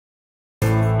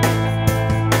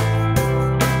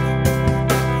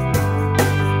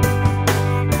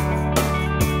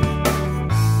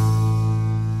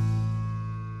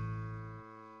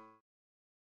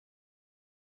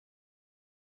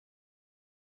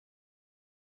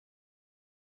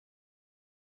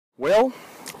Well,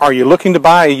 are you looking to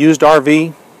buy a used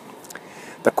RV?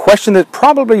 The question that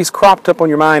probably has cropped up on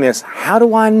your mind is, how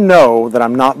do I know that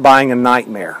I'm not buying a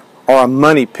nightmare, or a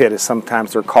money pit as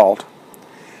sometimes they're called?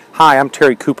 Hi, I'm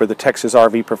Terry Cooper, the Texas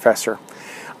RV professor.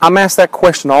 I'm asked that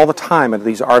question all the time at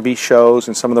these RV shows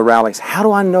and some of the rallies. How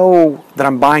do I know that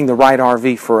I'm buying the right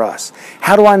RV for us?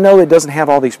 How do I know it doesn't have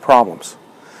all these problems?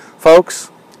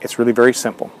 Folks, it's really very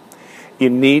simple. You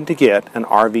need to get an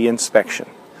RV inspection.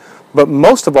 But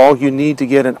most of all, you need to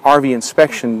get an RV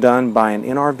inspection done by an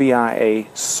NRVIA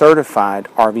certified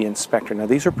RV inspector. Now,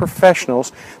 these are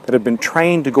professionals that have been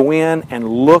trained to go in and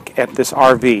look at this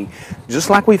RV. Just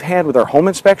like we've had with our home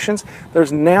inspections,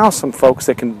 there's now some folks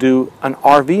that can do an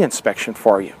RV inspection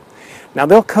for you. Now,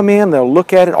 they'll come in, they'll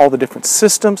look at it, all the different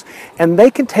systems, and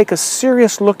they can take a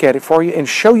serious look at it for you and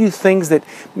show you things that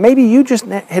maybe you just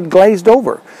had glazed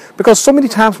over. Because so many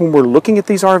times when we're looking at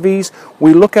these RVs,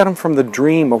 we look at them from the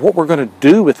dream of what we're going to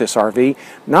do with this RV,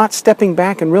 not stepping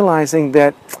back and realizing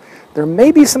that there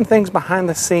may be some things behind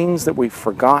the scenes that we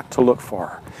forgot to look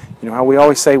for. You know how we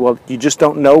always say, well, you just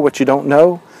don't know what you don't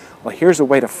know? Well, here's a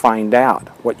way to find out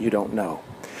what you don't know.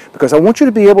 Because I want you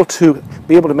to be able to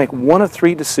make one of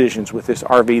three decisions with this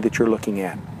RV that you're looking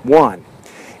at. One,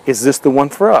 is this the one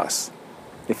for us?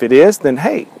 If it is, then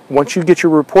hey, once you get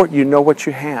your report, you know what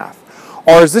you have.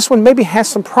 Or is this one maybe has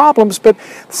some problems, but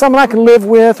something I can live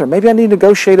with, or maybe I need to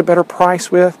negotiate a better price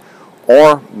with?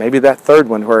 Or maybe that third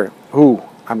one where, ooh,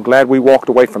 I'm glad we walked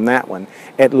away from that one.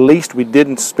 At least we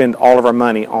didn't spend all of our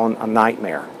money on a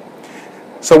nightmare.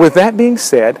 So with that being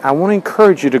said, I want to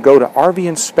encourage you to go to RV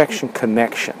Inspection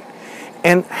Connection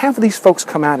and have these folks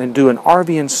come out and do an RV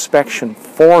inspection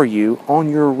for you on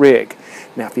your rig.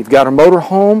 Now, if you've got a motor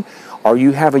home or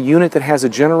you have a unit that has a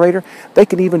generator, they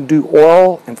can even do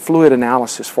oil and fluid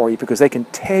analysis for you because they can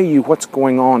tell you what's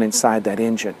going on inside that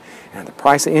engine. And the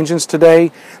price of engines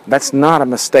today, that's not a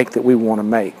mistake that we want to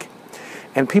make.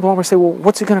 And people always say, well,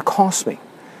 what's it going to cost me?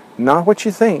 Not what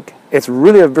you think. It's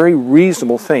really a very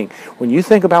reasonable thing. When you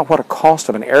think about what a cost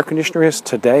of an air conditioner is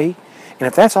today, and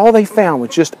if that's all they found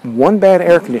with just one bad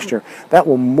air conditioner, that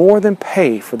will more than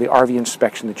pay for the RV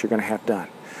inspection that you're going to have done.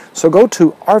 So go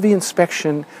to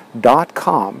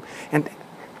rvinspection.com and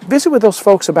visit with those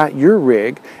folks about your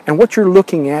rig and what you're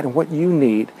looking at and what you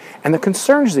need and the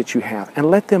concerns that you have, and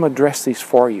let them address these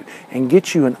for you and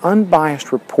get you an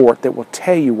unbiased report that will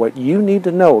tell you what you need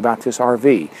to know about this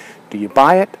RV. Do you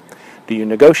buy it? Do you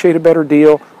negotiate a better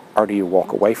deal, or do you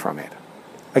walk away from it?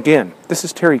 Again, this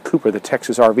is Terry Cooper, the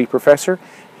Texas RV professor.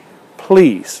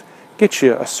 Please get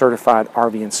you a certified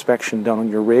RV inspection done on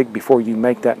your rig before you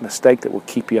make that mistake that will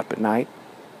keep you up at night.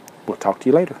 We'll talk to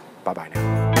you later. Bye-bye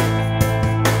now.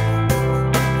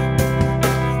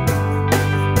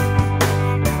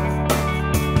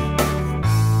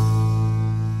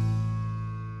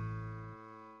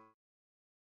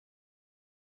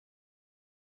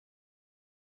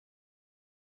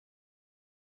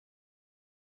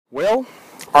 Well,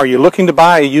 are you looking to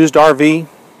buy a used RV?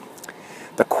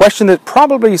 The question that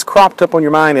probably has cropped up on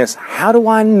your mind is, how do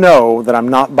I know that I'm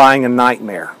not buying a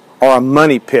nightmare, or a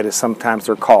money pit as sometimes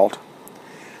they're called?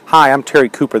 Hi, I'm Terry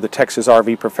Cooper, the Texas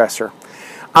RV professor.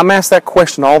 I'm asked that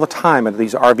question all the time at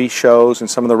these RV shows and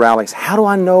some of the rallies. How do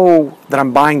I know that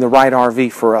I'm buying the right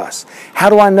RV for us? How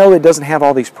do I know it doesn't have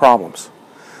all these problems?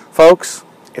 Folks,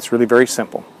 it's really very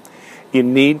simple. You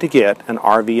need to get an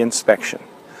RV inspection.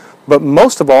 But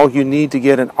most of all, you need to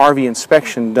get an RV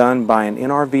inspection done by an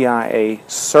NRVIA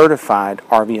certified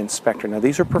RV inspector. Now,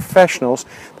 these are professionals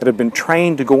that have been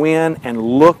trained to go in and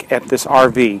look at this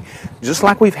RV. Just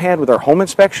like we've had with our home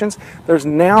inspections, there's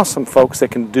now some folks that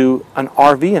can do an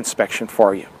RV inspection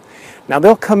for you. Now,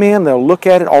 they'll come in, they'll look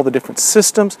at it, all the different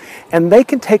systems, and they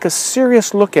can take a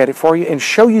serious look at it for you and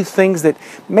show you things that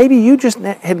maybe you just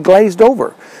had glazed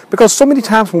over. Because so many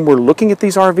times when we're looking at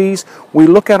these RVs, we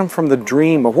look at them from the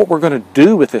dream of what we're going to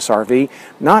do with this RV,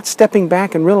 not stepping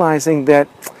back and realizing that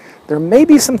there may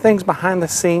be some things behind the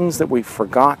scenes that we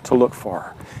forgot to look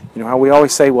for. You know how we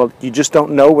always say, well, you just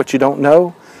don't know what you don't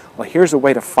know? Well, here's a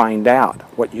way to find out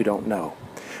what you don't know.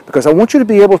 Because I want you to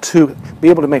be able to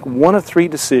make one of three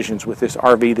decisions with this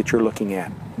RV that you're looking at.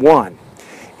 One,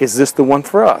 is this the one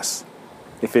for us?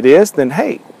 If it is, then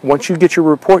hey, once you get your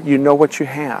report, you know what you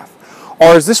have.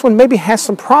 Or is this one maybe has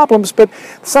some problems, but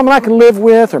something I can live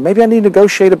with, or maybe I need to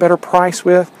negotiate a better price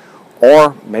with?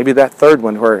 Or maybe that third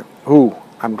one where, ooh,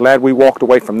 I'm glad we walked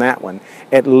away from that one.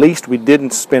 At least we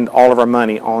didn't spend all of our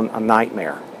money on a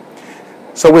nightmare.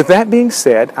 So with that being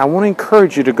said, I want to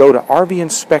encourage you to go to RV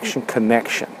Inspection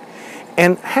Connection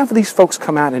and have these folks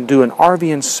come out and do an RV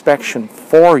inspection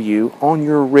for you on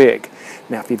your rig.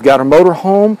 Now, if you've got a motor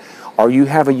home or you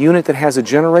have a unit that has a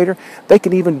generator, they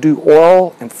can even do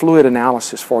oil and fluid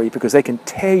analysis for you because they can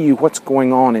tell you what's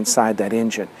going on inside that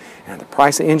engine. And the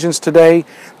price of engines today,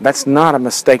 that's not a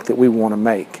mistake that we want to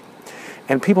make.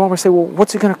 And people always say, well,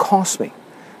 what's it going to cost me?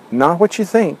 Not what you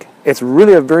think. It's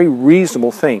really a very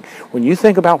reasonable thing. When you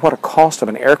think about what a cost of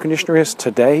an air conditioner is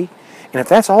today, and if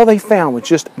that's all they found with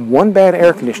just one bad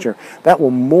air conditioner, that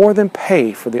will more than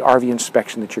pay for the RV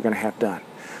inspection that you're going to have done.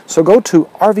 So go to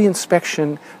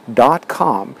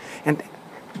rvinspection.com and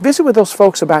visit with those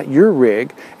folks about your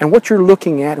rig and what you're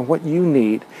looking at and what you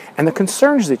need and the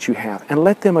concerns that you have, and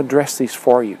let them address these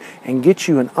for you and get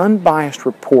you an unbiased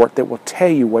report that will tell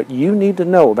you what you need to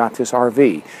know about this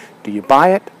RV. Do you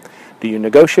buy it? Do you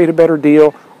negotiate a better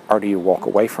deal? Or do you walk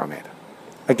away from it?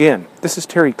 Again, this is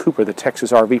Terry Cooper, the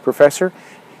Texas RV Professor.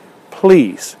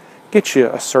 Please get you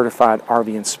a certified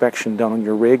RV inspection done on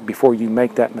your rig before you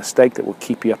make that mistake that will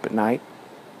keep you up at night.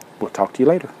 We'll talk to you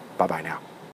later. Bye-bye now.